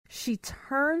she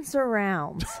turns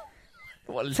around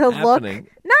What is to happening?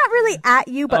 look, not really at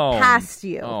you, but Oh, past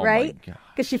you, oh right? my gosh.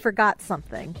 Because she forgot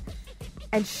something.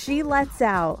 And she lets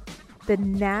out the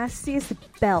nastiest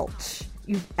belch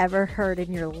you've ever heard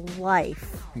in your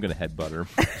life. I'm going to headbutt her.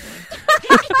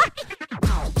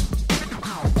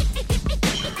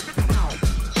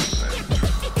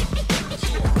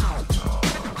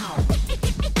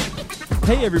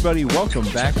 Hey everybody, welcome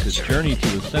back to Journey to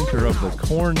the Center of the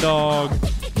Corn Dog.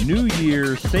 New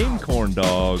Year, same corn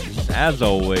dog, as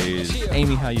always.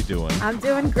 Amy, how you doing? I'm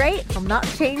doing great. I'm not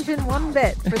changing one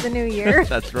bit for the new year.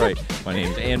 That's right. My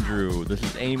name's Andrew. This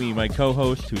is Amy, my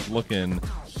co-host, who's looking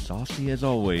saucy as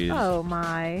always. Oh,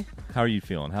 my. How are you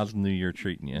feeling? How's the new year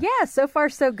treating you? Yeah, so far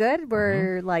so good.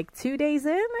 We're like 2 days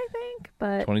in, I think.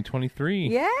 But 2023.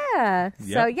 yeah.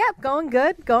 So, Yep. going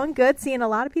good. Seeing a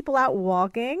lot of people out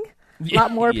walking. A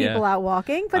lot more Yeah. people out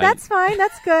walking, but that's fine.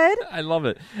 That's good. I love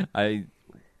it.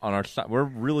 On our side, we're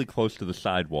really close to the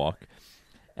sidewalk,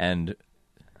 and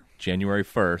January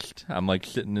 1st, I'm like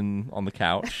sitting on the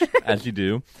couch as you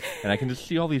do, and I can just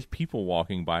see all these people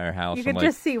walking by our house. You I'm can like,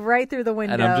 just see right through the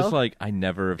window. and I'm just like, I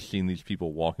never have seen these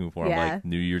people walking before. Yeah. I'm like,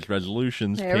 New Year's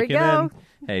resolutions There we kicking go.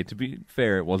 in. Hey, to be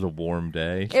fair, it was a warm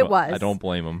day. So It was. I don't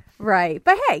blame them. Right.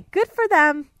 But hey, good for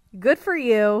them. Good for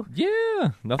you. Yeah,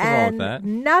 nothing wrong And with that.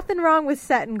 nothing wrong with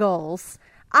setting goals.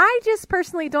 I just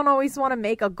personally don't always want to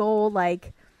make a goal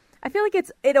like, I feel like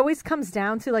it always comes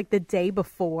down to like the day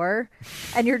before,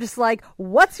 and you're just like,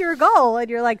 "What's your goal?" And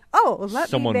you're like, "Oh, let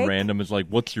Someone me make." random is like,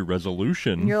 "What's your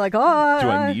resolution?" And you're like, "Oh, do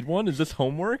I need one? Is this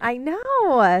homework? I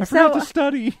know." I forgot to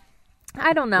study.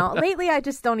 I don't know. Lately, I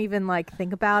just don't even like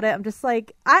think about it. I'm just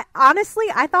like, I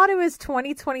thought it was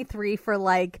 2023 for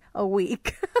like a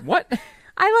week. What?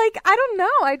 I don't know.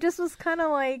 I just was kind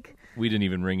of like, We didn't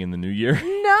even ring in the new year.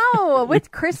 no, with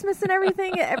Christmas and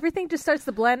everything just starts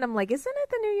to blend. I'm like, isn't it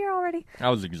the new year already? I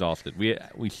was exhausted.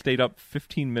 We stayed up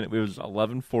 15 minutes. It was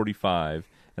 11:45,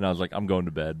 and I was like, I'm going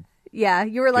to bed. Yeah,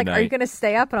 you were like, Good are you night. going to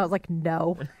stay up? And I was like,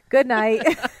 no. Good night.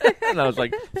 And I was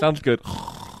like, sounds good.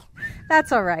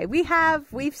 That's all right.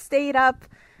 We've stayed up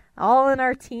all in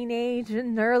our teenage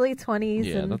and early 20s.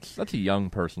 Yeah, and, that's a young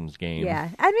person's game. yeah.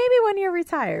 And maybe when you're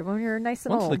retired, when you're nice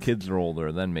and Once old. the kids are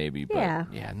older, then maybe. But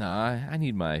Yeah. no, I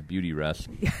need my beauty rest.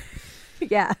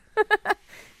 Yeah.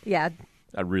 Yeah.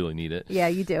 I really need it. Yeah,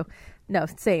 you do. No,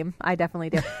 same. I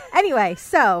definitely do. Anyway,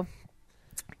 so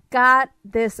got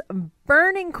this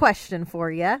burning question for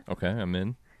you. Okay, I'm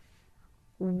in.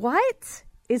 What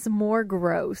is more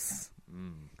gross?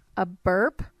 A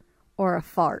burp or a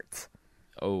fart?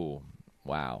 Oh,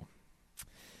 wow.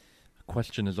 A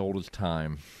question as old as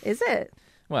time. Is it?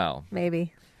 Well,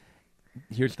 Maybe.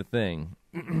 here's the thing.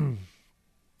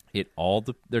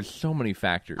 There's so many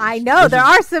factors. I know. There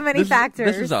are so many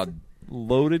factors. This is a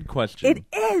loaded question. It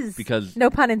is. Because no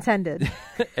pun intended.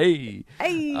 hey,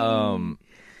 Hey.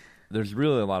 there's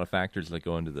really a lot of factors that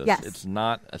go into this. Yes. It's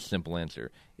not a simple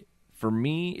answer. For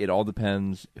me, it all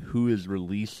depends who is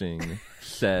releasing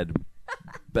said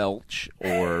belch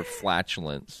or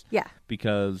flatulence. Yeah.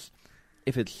 Because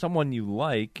if it's someone you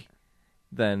like,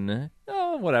 then,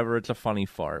 whatever, it's a funny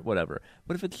fart, whatever.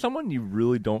 But if it's someone you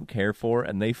really don't care for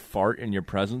and they fart in your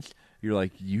presence, you're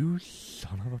like, you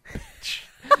son of a bitch.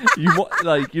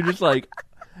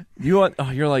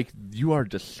 You're like, you are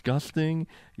disgusting.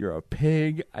 You're a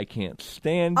pig. I can't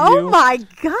stand you. Oh my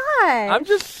god. I'm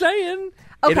just saying.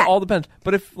 It Okay. all depends.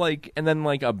 But if and then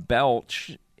a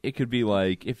belch, it could be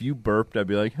like, if you burped, I'd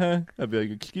be like, huh? I'd be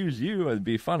like, excuse you. It'd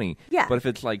be funny. Yeah. But if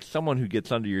it's like someone who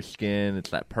gets under your skin,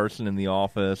 it's that person in the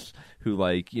office who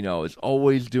is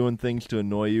always doing things to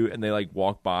annoy you, and they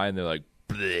walk by and they're like,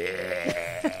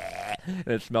 bleh, and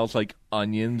it smells like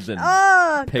onions and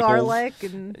pickles. Garlic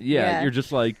and Yeah, you're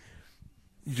just like,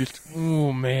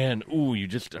 oh man, you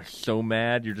just are so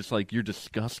mad. You're just like, you're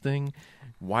disgusting.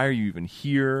 Why are you even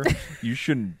here? You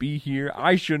shouldn't be here.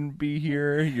 I shouldn't be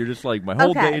here. You're just like, my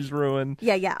whole Okay. day's ruined.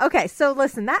 Yeah. Okay. So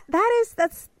listen,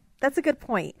 that's a good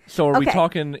point. So are we Okay.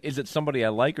 talking, is it somebody I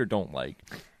like or don't like?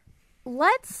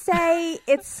 Let's say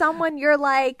it's someone you're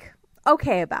like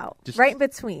okay about, Just right in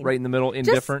between. Right in the middle, Just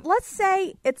indifferent, let's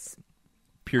say it's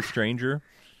pure stranger?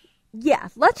 yeah.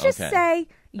 Let's just Okay. say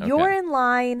you're Okay. in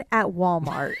line at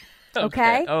Walmart.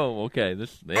 Okay. Oh, okay.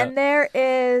 And there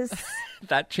is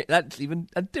that's even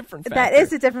a different factor. that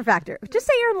is a different factor. Just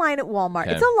say you're in line at Walmart.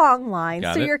 Okay. It's a long line,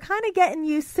 Got so it. you're kind of getting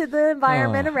used to the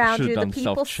environment I around should've you, the done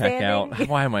people self-checkout. standing.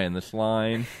 Why am I in this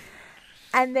line?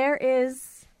 And there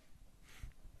is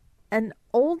an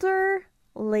older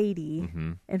lady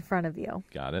Mm-hmm. in front of you.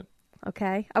 Got it.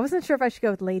 Okay. I wasn't sure if I should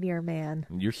go with lady or man.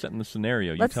 You're setting the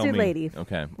scenario. Let's you tell do me. lady.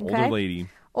 Okay. Okay. Older lady.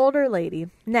 Older lady.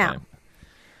 Now, Okay.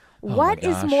 What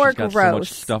is gosh, more she's got gross? so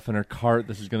much stuff in her cart.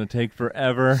 This is going to take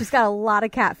forever. She's got a lot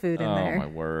of cat food in Oh, there. my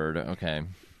word. Okay.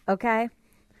 Okay.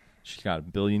 She's got a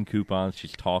billion coupons.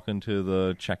 She's talking to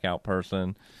the checkout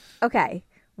person. Okay.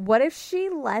 What if she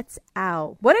lets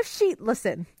out? What if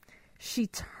she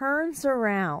turns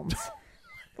around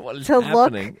What is to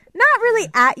happening? look not really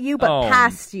at you, but Oh,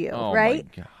 past you, oh my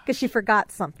right? gosh. Because she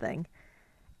forgot something.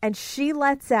 And she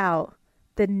lets out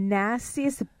the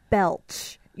nastiest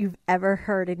belch you've ever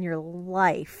heard in your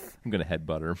life. I'm going to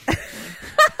headbutt her.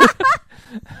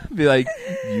 Be like,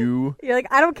 you... You're like,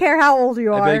 I don't care how old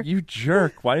you I'd are. be like, you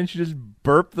jerk. Why didn't you just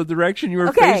burp the direction you were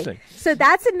Okay, facing? so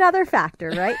that's another factor,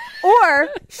 right? Or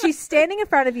she's standing in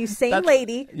front of you, same That's-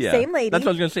 lady. Yeah. Same lady. That's what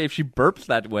I was going to say. If she burps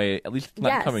that way, at least it's not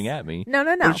Yes. coming at me. No.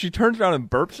 But if she turns around and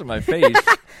burps in my face,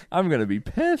 I'm going to be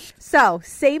pissed. So,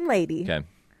 same lady. Okay.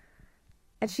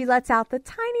 And she lets out the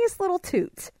tiniest little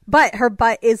toot, but her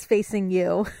butt is facing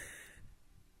you.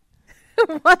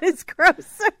 What is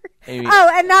grosser? Amy- Oh,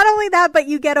 and not only that, but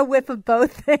you get a whiff of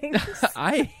both things.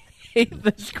 I hate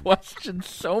this question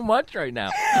so much right now.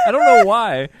 I don't know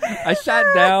why. I sat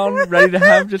down ready to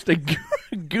have just a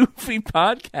goofy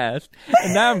podcast,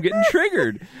 and now I'm getting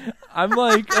triggered. I'm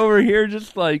like over here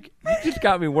just like, you just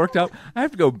got me worked up. I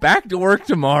have to go back to work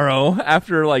tomorrow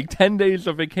after like 10 days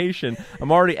of vacation. I'm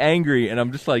already angry, and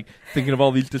I'm just like thinking of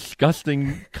all these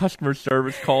disgusting customer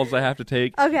service calls I have to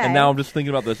take. Okay. And now I'm just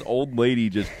thinking about this old lady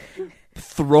just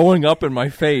throwing up in my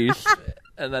face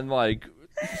and then like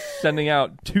sending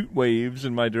out toot waves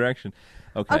in my direction.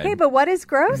 Okay, but what is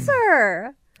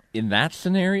grosser in that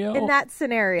scenario? in that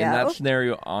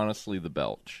scenario? Honestly, the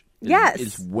belch. Yes.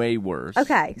 Is way worse.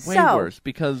 Okay, way so- worse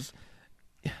because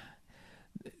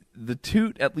the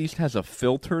toot at least has a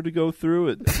filter to go through.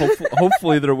 It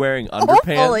hopefully they're wearing underpants.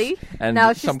 Hopefully. And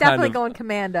No, she's some definitely kind of, going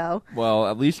commando. Well,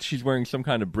 at least she's wearing some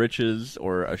kind of breeches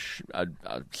or a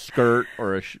skirt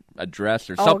or a dress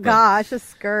or something. Oh, gosh, a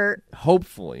skirt.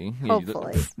 Hopefully.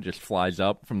 Hopefully. Just flies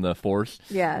up from the force.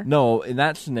 Yeah. No, in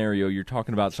that scenario, you're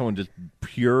talking about someone just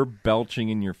pure belching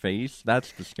in your face.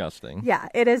 That's disgusting. Yeah,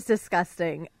 it is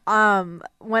disgusting.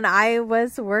 When I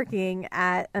was working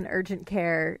at an urgent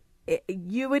care,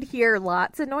 you would hear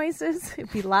lots of noises.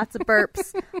 It'd be lots of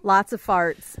burps, lots of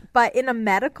farts. But in a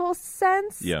medical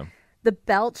sense, Yeah. the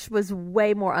belch was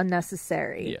way more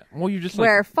unnecessary. Yeah. Well, you just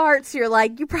Where farts, you're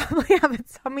like, you probably have a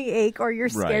tummy ache or you're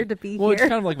scared to be well, here. it's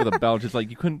kind of like with a belch. It's like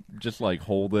you couldn't just like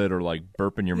hold it or like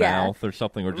burp in your Yeah. mouth or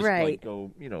something or just like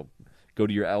go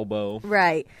to your elbow.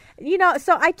 Right.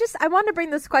 So I wanted to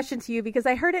bring this question to you because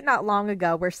I heard it not long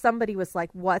ago where somebody was like,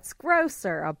 what's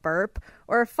grosser, a burp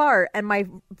or a fart? And my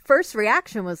first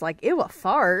reaction was like, ew, a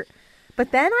fart.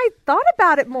 But then I thought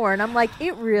about it more and I'm like,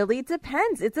 it really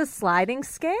depends. It's a sliding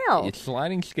scale. It's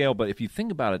sliding scale, but if you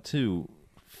think about it too,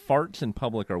 farts in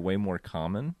public are way more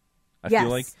common. I Yes.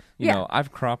 feel like, you know,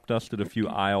 I've crop dusted a few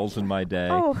aisles in my day.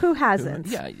 Oh, who hasn't?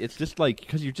 Yeah, it's just like,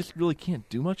 because you just really can't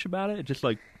do much about it. It's just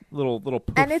like little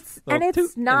poof, And it's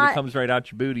toot, not- and it comes right out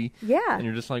your booty. Yeah. And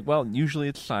you're just like, well, usually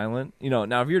it's silent.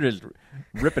 Now if you're just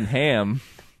ripping ham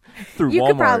through You Walmart,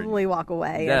 could probably walk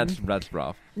away. that's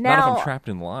rough. Not Now- if I'm trapped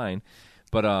in line.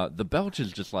 But the belch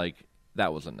is just like,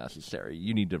 that was unnecessary.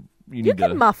 You need to You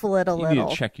can muffle it a you little. need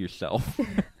to check yourself.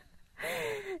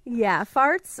 Yeah,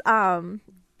 farts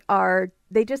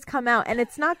they just come out, and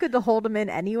it's not good to hold them in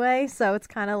anyway, so it's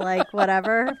kind of like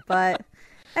whatever. But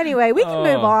anyway, we can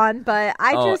move on. But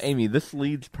Amy, this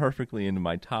leads perfectly into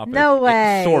my topic. No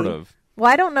way. Sort of. Well,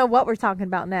 I don't know what we're talking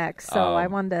about next, so I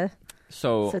wanted to.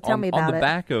 So tell me about on the it.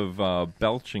 back of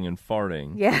belching and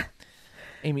farting, Yeah.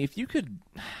 Amy, if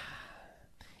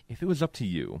it was up to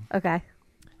you Okay.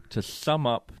 to sum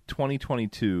up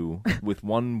 2022 with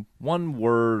one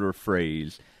word or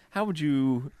phrase, how would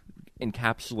you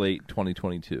encapsulate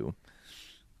 2022?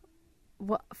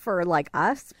 What, for like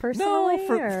us personally? No,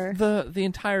 for or? the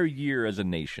entire year as a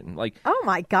nation, like Oh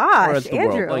my or gosh, as the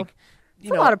Andrew! world, like. It's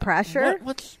a lot of pressure.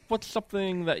 What's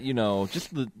something that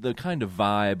just the kind of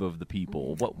vibe of the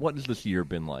people? What has this year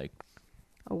been like?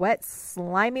 A wet,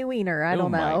 slimy wiener. I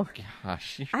don't know. Oh my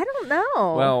gosh. I don't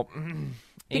know. Well,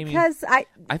 Amy, because I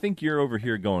think you're over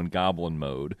here going goblin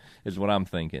mode, is what I'm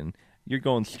thinking. You're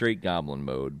going straight goblin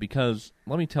mode because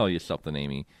let me tell you something,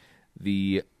 Amy.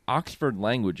 The Oxford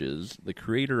Languages, the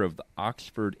creator of the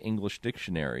Oxford English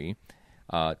Dictionary,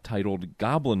 titled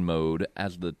Goblin Mode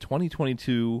as the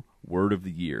 2022 Word of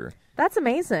the Year. That's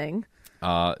amazing.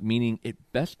 Meaning it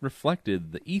best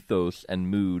reflected the ethos and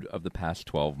mood of the past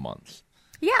 12 months.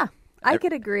 Yeah, I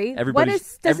could agree.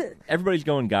 Everybody's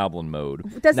going goblin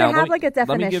mode. Does it Now, have like a Let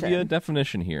me give you definition? a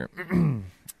definition here.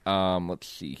 Let's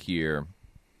see here.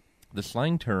 The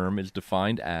slang term is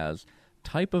defined as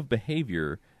type of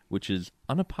behavior which is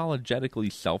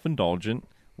unapologetically self-indulgent,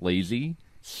 lazy,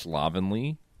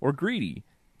 slovenly, or greedy,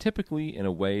 typically in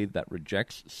a way that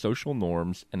rejects social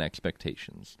norms and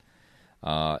expectations.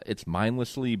 It's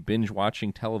mindlessly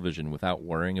binge-watching television without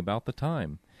worrying about the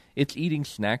time. It's eating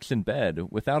snacks in bed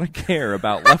without a care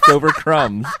about leftover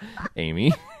crumbs,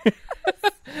 Amy.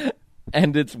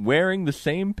 And it's wearing the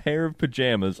same pair of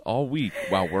pajamas all week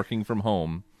while working from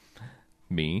home,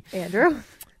 me. Andrew?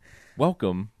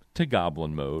 Welcome to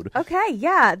Goblin Mode. Okay,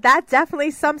 yeah, that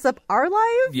definitely sums up our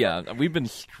life. Yeah, we've been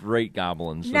straight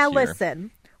goblins this Now year.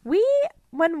 listen,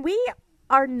 when we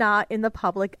are not in the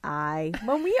public eye,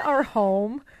 when we are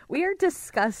home, we are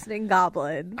disgusting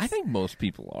goblins. I think most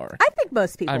people are. I think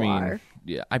most people I mean, are.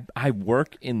 yeah, I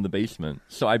work in the basement,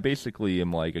 so I basically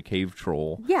am like a cave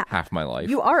troll Yeah. half my life.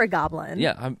 You are a goblin.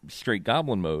 Yeah, I'm straight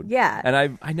goblin mode. Yeah.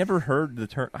 And I never heard the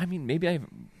term. I mean, maybe I've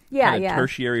Yeah.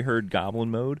 tertiary heard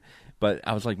goblin mode, but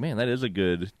I was like, man, that is a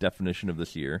good definition of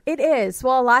this year. It is.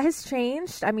 Well, a lot has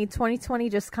changed. I mean, 2020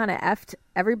 just kind of effed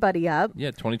everybody up. Yeah,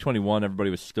 2021,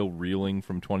 everybody was still reeling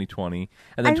from 2020.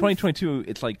 And then 2022,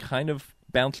 it's like kind of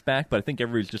bounced back, but I think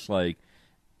everybody's just like,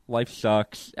 life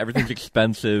sucks, everything's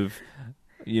expensive,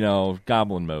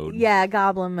 goblin mode. Yeah,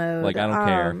 goblin mode. Like, I don't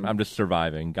care. I'm just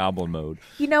surviving. Goblin mode.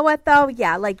 You know what, though?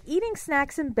 Yeah, like eating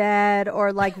snacks in bed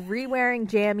or like re-wearing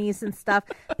jammies and stuff.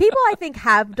 People, I think,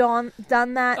 have done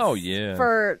that Oh, yeah.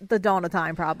 for the dawn of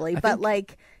time, probably. But, think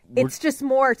like, it's just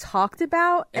more talked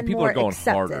about and people more are going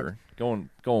accepted. harder.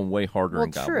 Going way harder Well,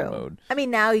 in goblin true. mode. I mean,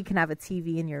 now you can have a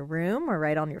TV in your room or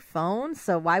right on your phone.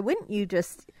 So why wouldn't you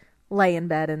just lay in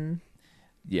bed and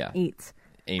Yeah. eat?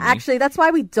 Amy? Actually, that's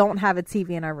why we don't have a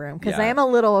TV in our room, because Yeah. I am a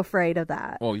little afraid of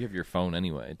that. Well, you have your phone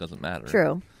anyway. It doesn't matter.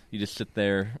 True. You just sit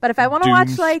there. But if I want to doom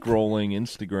watch, like... scrolling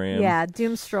Instagram. Yeah,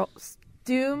 doom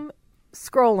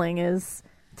scrolling is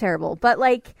terrible. But,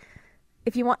 like,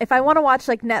 if I want to watch,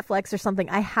 like, Netflix or something,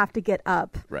 I have to get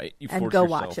up. Right. You and force go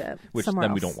yourself, watch it Which somewhere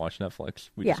then we else. don't watch Netflix.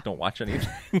 We Yeah. just don't watch anything.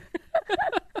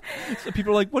 So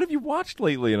people are like, "What have you watched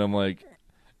lately?" And I'm like,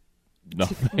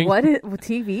 "Nothing."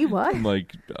 TV? What? I'm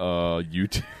like,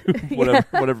 YouTube,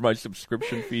 whatever my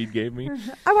subscription feed gave me.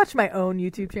 I watch my own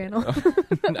YouTube channel.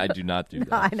 I do not do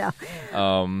that. I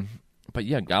know. But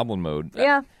yeah, goblin mode.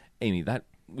 Yeah. Amy, that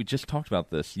we just talked about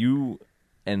this. You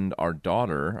and our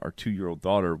daughter, our 2-year-old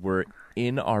daughter, were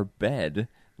in our bed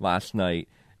last night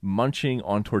munching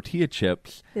on tortilla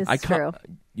chips. It's true.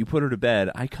 You put her to bed.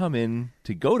 I come in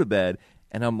to go to bed,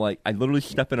 and I'm like, I literally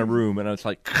step in a room, and I was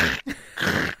like,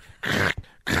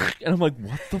 and I'm like,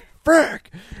 what the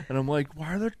frick? And I'm like,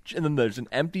 why are there? And then there's an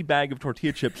empty bag of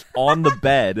tortilla chips on the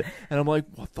bed, and I'm like,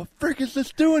 what the frick is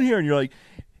this doing here? And you're like,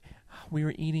 we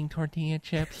were eating tortilla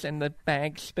chips, and the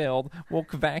bag spilled. We'll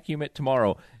vacuum it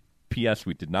tomorrow. P.S.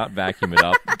 We did not vacuum it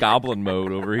up. Goblin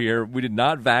mode over here. We did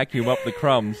not vacuum up the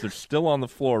crumbs. They're still on the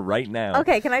floor right now.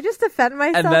 Okay, can I just defend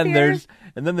myself And then here?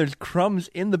 there's crumbs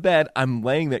in the bed. I'm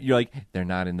laying there. You're like, they're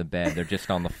not in the bed. They're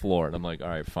just on the floor. And I'm like, all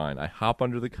right, fine. I hop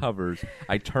under the covers.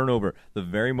 I turn over. The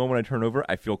very moment I turn over,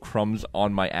 I feel crumbs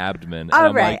on my abdomen. And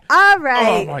I'm like, all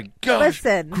right. oh my gosh,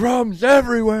 Listen. crumbs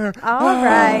everywhere. All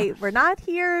right. We're not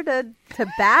here to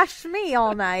bash me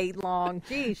all night long.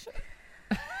 Jeez.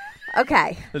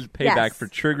 Okay. This is payback Yes. for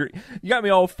trigger. You got me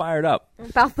all fired up.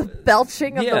 About the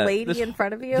belching of the Yeah, lady in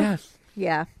front of you? Yes.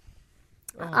 Yeah.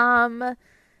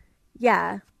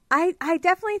 Yeah. I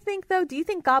definitely think, though, do you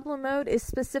think Goblin Mode is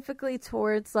specifically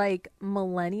towards, like,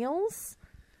 millennials?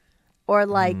 Or,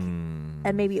 like,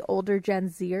 and maybe older Gen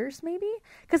Zers, maybe?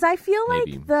 Because I feel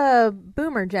Maybe. like the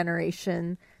boomer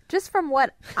generation, just from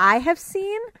what I have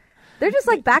seen, they're just,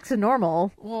 like, back to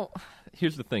normal. Well,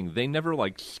 here's the thing. They never,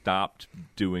 stopped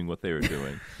doing what they were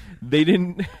doing. They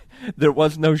didn't... There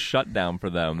was no shutdown for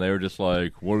them. They were just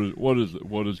like, what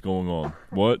is going on?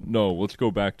 What? No, let's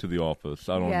go back to the office.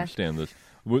 I don't Yeah. understand this.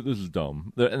 This is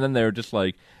dumb. And then they're just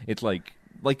like... It's like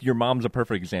your mom's a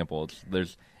perfect example.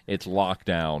 It's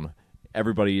lockdown.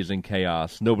 Everybody is in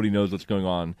chaos. Nobody knows what's going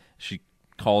on. She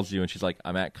calls you and she's like,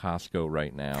 I'm at Costco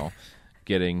right now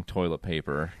getting toilet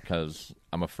paper because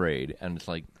I'm afraid. And it's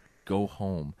like, go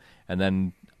home. And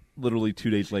then literally 2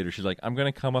 days later, she's like, I'm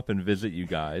going to come up and visit you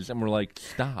guys. And we're like,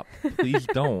 stop. Please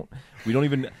don't. We don't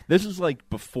even... This is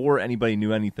before anybody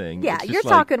knew anything. Yeah, It's just you're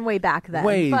talking way back then.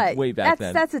 Way but back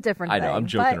then. That's a different I thing. know, I'm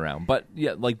joking but around. But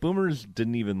yeah, boomers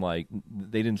didn't even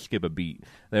they didn't skip a beat.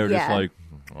 They were just Yeah. like,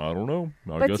 I don't know.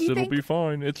 I But guess do you it'll think- be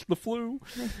fine. It's the flu.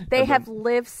 They And have then-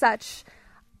 lived such,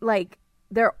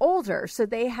 they're older, so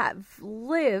they have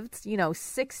lived,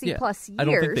 60 yeah, plus years. I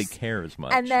don't think they care as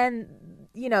much. And then,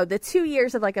 the 2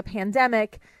 years of a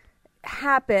pandemic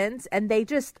happened and they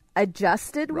just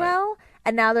adjusted Right. well.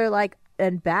 And now they're like,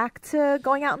 and back to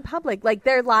going out in public. Like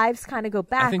their lives kind of go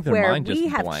back think their where mind just we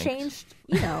have blanked. changed.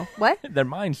 What? Their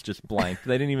mind's just blank.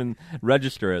 They didn't even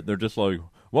register it. They're just like,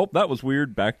 well, that was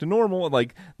weird. Back to normal.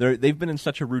 Like they've been in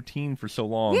such a routine for so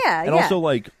long. Yeah, and yeah. also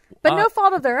like, But no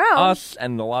fault of their own. us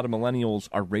and a lot of millennials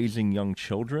are raising young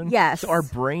children. Yes. So our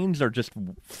brains are just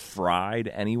fried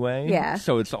anyway. Yeah.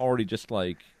 So it's already just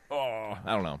like, I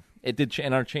don't know. It did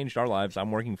changed our lives.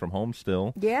 I'm working from home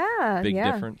still. Yeah, Big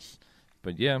yeah. difference.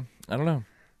 But yeah, I don't know.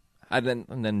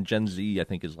 And then Gen Z, I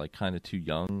think, is like kind of too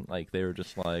young. Like they were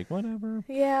just like, whatever.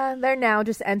 Yeah, they're now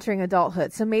just entering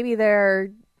adulthood, so maybe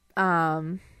they're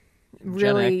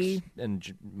really Gen X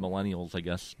and millennials, I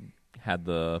guess, had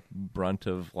the brunt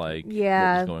of like what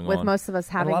yeah. was going With on. most of us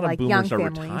And having a lot like of young boomers are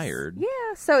families, retired. yeah,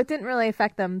 so it didn't really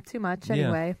affect them too much Yeah.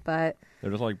 anyway. But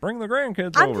They're just like, bring the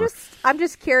grandkids I'm over.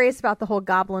 just curious about the whole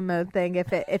goblin mode thing.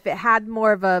 If it had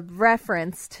more of a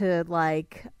reference to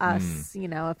like us, if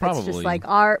it's Probably. just like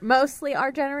mostly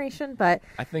our generation. But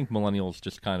I think millennials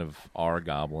just kind of are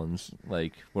goblins.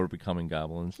 Like we're becoming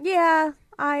goblins. yeah,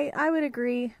 I would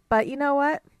agree. But you know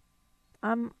what?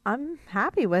 I'm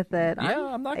happy with it. Yeah,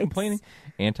 I'm not it's- complaining.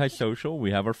 Antisocial. We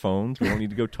have our phones. We don't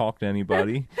need to go talk to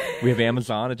anybody. We have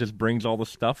Amazon. It just brings all the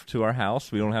stuff to our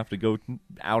house. We don't have to go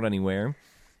out anywhere.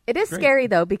 It is Great. scary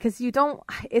though because you don't.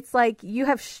 It's like you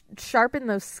have sharpened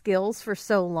those skills for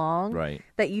so long, Right.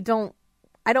 that you don't.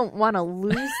 I don't want to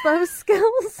lose those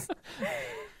skills.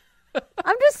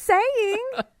 I'm just saying,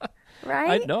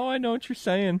 right? I know what you're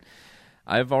saying.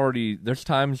 There's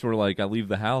times where like I leave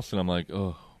the house and I'm like,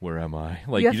 oh, where am I?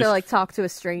 Like you have to just, like talk to a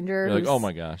stranger. you're like, who's- oh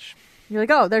my gosh. You're like,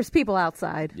 oh, there's people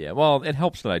outside. Yeah, well, it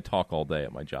helps that I talk all day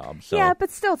at my job. So Yeah, but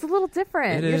still, it's a little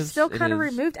different. It You're is, still it kind of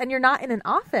is. removed, and you're not in an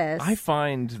office. I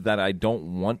find that I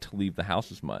don't want to leave the house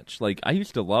as much. Like I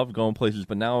used to love going places,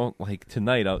 but now, like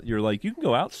tonight, you're like, you can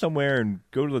go out somewhere and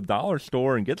go to the dollar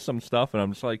store and get some stuff, and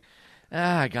I'm just like,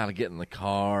 I gotta get in the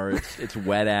car. It's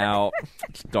wet out.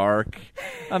 It's dark.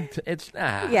 It's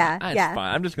Yeah.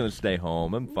 fine. I'm just gonna stay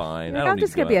home. I'm fine. You're I like, don't I'm need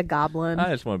just to go gonna be a out. goblin. I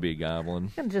just want to be a goblin.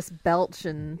 I'm gonna just belch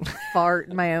and fart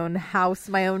in my own house,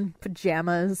 my own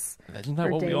pajamas. Isn't that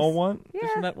For what we days. all want? Yeah.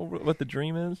 Isn't that what the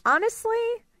dream is? Honestly,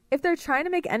 if they're trying to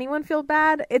make anyone feel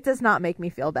bad, it does not make me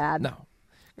feel bad. No,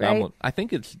 Right? goblin. I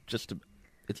think it's just.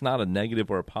 It's not a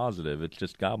negative or a positive. It's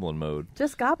just goblin mode.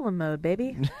 Just goblin mode,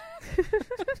 baby.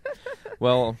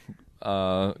 Well,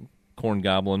 Corn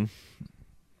Goblin,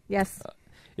 Yes.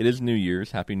 it is New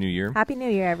Year's. Happy New Year. Happy New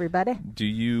Year, everybody. Do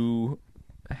you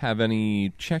have any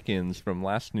check-ins from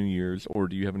last New Year's, or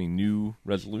do you have any new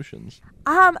resolutions?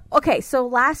 Okay, so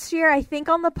last year, I think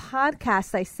on the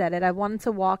podcast I said it. I wanted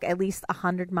to walk at least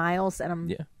 100 miles, and I'm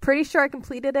Yeah. pretty sure I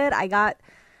completed it.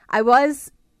 I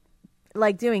was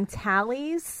like doing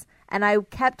tallies, and I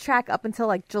kept track up until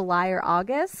like July or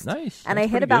August. Nice. And That's I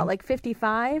hit pretty about good. like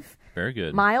 55 Very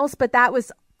good. miles, but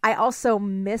I also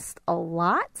missed a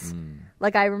lot.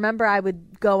 Like I remember I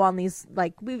would go on these,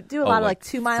 like we do a lot of like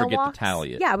 2 mile forget walks. to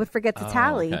tally it. Yeah, I would forget to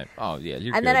tally. Okay. Oh, yeah.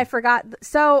 You're And good. then I forgot.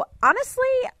 So honestly,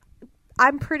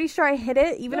 I'm pretty sure I hit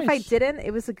it. Even if I Nice. didn't,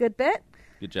 it was a good bit.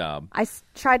 Good job. I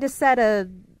tried to set a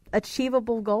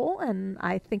achievable goal, and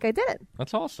I think I did it.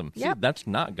 That's awesome. See, Yep. that's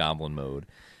not goblin mode.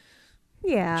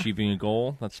 Yeah. Achieving a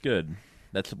goal, that's good.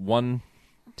 That's one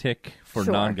tick for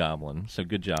Sure. non-goblin. So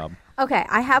good job. Okay,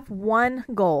 I have one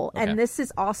goal, Okay. and this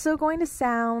is also going to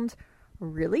sound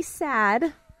really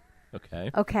sad.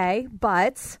 Okay. Okay,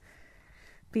 but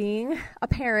being a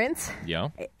parent Yeah.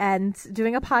 and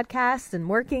doing a podcast and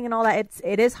working and all that,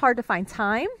 it is hard to find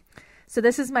time. So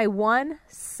this is my one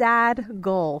sad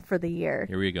goal for the year.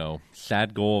 Here we go.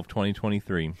 Sad goal of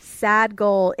 2023. Sad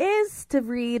goal is to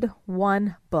read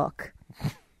one book.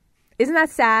 Isn't that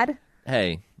sad?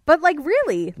 Hey, But like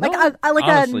really, No, like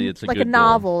honestly, it's a like a good goal.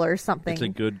 novel or something. it's a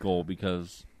good goal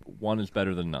because one is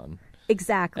better than none.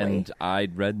 Exactly. And I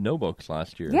read no books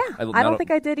last year. Yeah, I don't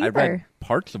think I did I read either.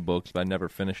 parts of books, but I never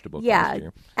finished a book yeah, last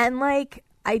year. and like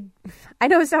I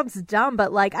know it sounds dumb,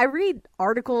 but like I read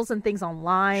articles and things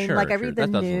online. Sure, like I sure. read the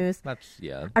That doesn't- news. That's,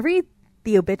 yeah. I read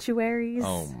the obituaries.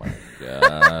 Oh, my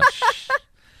gosh.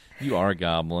 You are a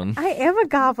goblin. I am a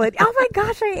goblin. Oh my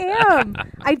gosh, I am.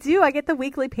 I do. I get the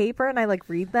weekly paper and I like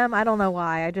read them. I don't know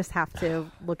why. I just have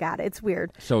to look at it. It's weird.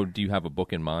 So do you have a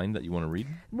book in mind that you want to read?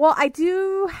 Well, I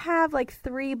do have like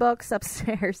 3 books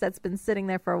upstairs that's been sitting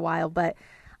there for a while, but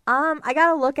I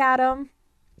got to look at them.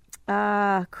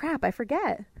 Crap, I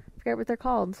forget what they're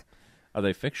called. Are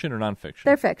they fiction or nonfiction?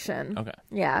 They're fiction. Okay.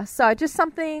 Yeah, so just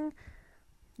something,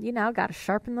 got to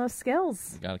sharpen those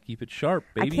skills. You got to keep it sharp,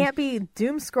 baby. I can't be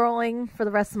doom scrolling for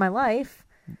the rest of my life.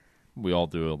 We all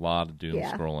do a lot of doom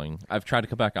Yeah. scrolling. I've tried to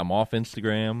come back. I'm off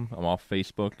Instagram. I'm off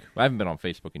Facebook. I haven't been on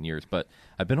Facebook in years, but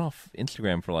I've been off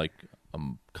Instagram for like a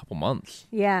couple months.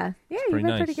 Yeah. Yeah, you've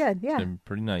been pretty good. It's Yeah. been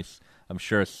pretty nice. I'm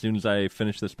sure as soon as I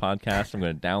finish this podcast, I'm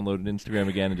going to download an Instagram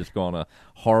again and just go on a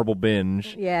horrible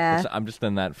binge. Yeah. I'm just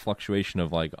in that fluctuation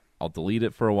of like, I'll delete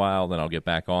it for a while, then I'll get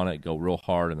back on it, go real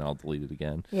hard, and then I'll delete it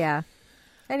again. Yeah.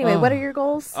 Anyway, what are your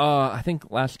goals? I think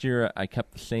last year I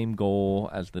kept the same goal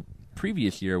as the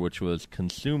previous year, which was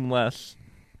consume less,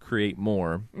 create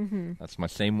more. Mm-hmm. That's my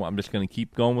same one. I'm just going to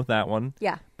keep going with that one.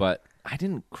 Yeah. But I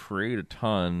didn't create a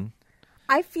ton.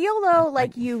 I feel, though,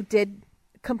 like you did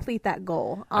complete that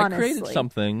goal, honestly. I created some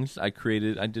things. I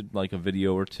did like a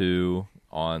video or two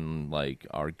on like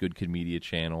our Good Kid Media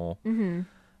channel. Mm-hmm.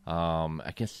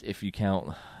 I guess if you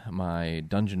count my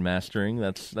dungeon mastering,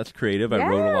 that's creative. I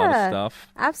wrote a lot of stuff.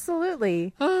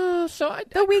 Absolutely.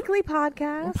 The weekly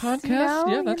podcast.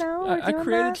 I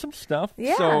created some stuff.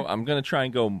 Yeah. So I'm going to try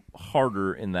and go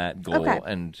harder in that goal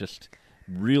and just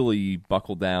really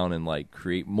buckle down and like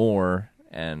create more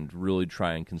and really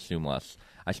try and consume less.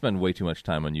 I spend way too much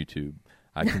time on YouTube.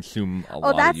 I consume a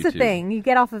lot of YouTube. Oh, that's the thing. You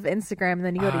get off of Instagram and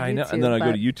then you go to YouTube. I know, and then I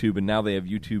go to YouTube, and now they have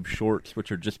YouTube Shorts,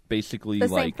 which are just basically the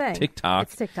same like thing. TikTok.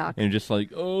 It's TikTok. And you're just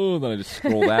like, oh, then I just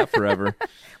scroll that forever.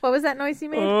 What was that noise you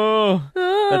made? Oh,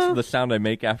 that's the sound I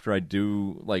make after I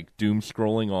do like doom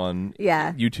scrolling on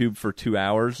YouTube for 2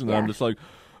 hours, and then I'm just like,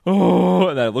 oh,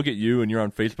 and I look at you, and you're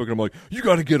on Facebook, and I'm like, you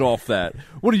got to get off that.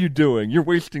 What are you doing? You're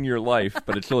wasting your life.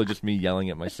 But it's really just me yelling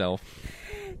at myself.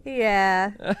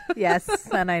 Yeah. Yes,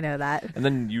 and I know that. And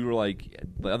then you were like,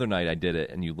 the other night I did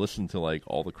it, and you listened to like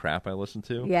all the crap I listened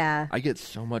to. Yeah. I get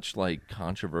so much like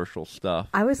controversial stuff.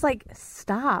 I was like,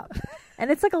 stop. And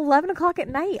it's like 11 o'clock at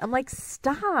night. I'm like,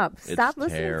 stop listening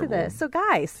terrible. to this. So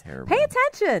guys, Terrible. pay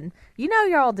attention. You know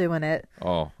you're all doing it.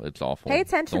 Oh, it's awful. Pay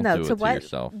attention Don't though do it to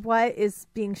yourself. what is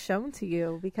being shown to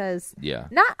you, because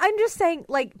I'm just saying,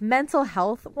 like, mental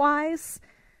health wise,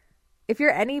 if you're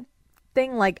anything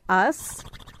like us,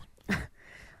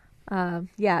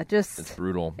 it's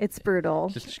brutal. It's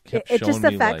brutal. It just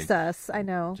affects us. I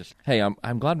know. Hey,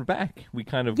 I'm glad we're back. We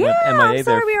kind of went MIA I'm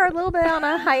sorry there. we were a little bit on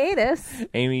a hiatus.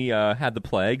 Amy had the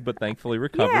plague, but thankfully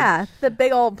recovered. Yeah, the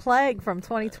big old plague from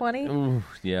 2020. Ooh,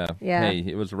 yeah. Hey,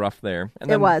 it was rough there.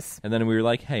 And it was. And then we were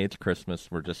like, hey, it's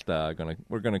Christmas. We're just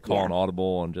gonna call an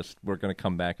audible and we're gonna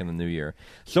come back in the new year.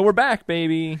 So we're back,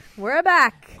 baby. We're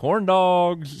back. Corn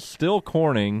dogs, still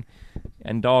corning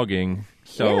and dogging.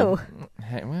 So,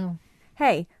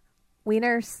 hey,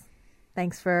 Wieners,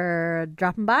 thanks for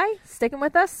dropping by, sticking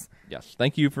with us. Yes,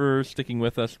 thank you for sticking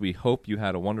with us. We hope you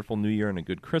had a wonderful New Year and a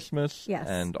good Christmas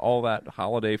and all that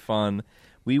holiday fun.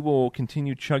 We will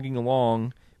continue chugging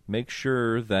along. Make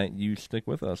sure that you stick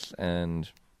with us, and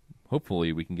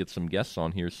hopefully we can get some guests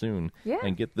on here soon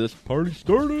and get this party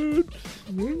started.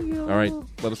 Yeah. All right,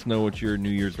 let us know what your New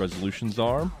Year's resolutions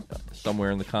are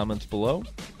somewhere in the comments below.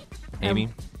 Amy,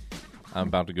 I'm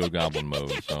about to go goblin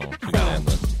mode, so we gotta end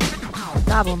this.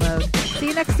 Goblin mode. See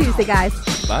you next Tuesday, guys.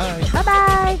 Bye.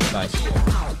 Bye-bye.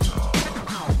 Bye.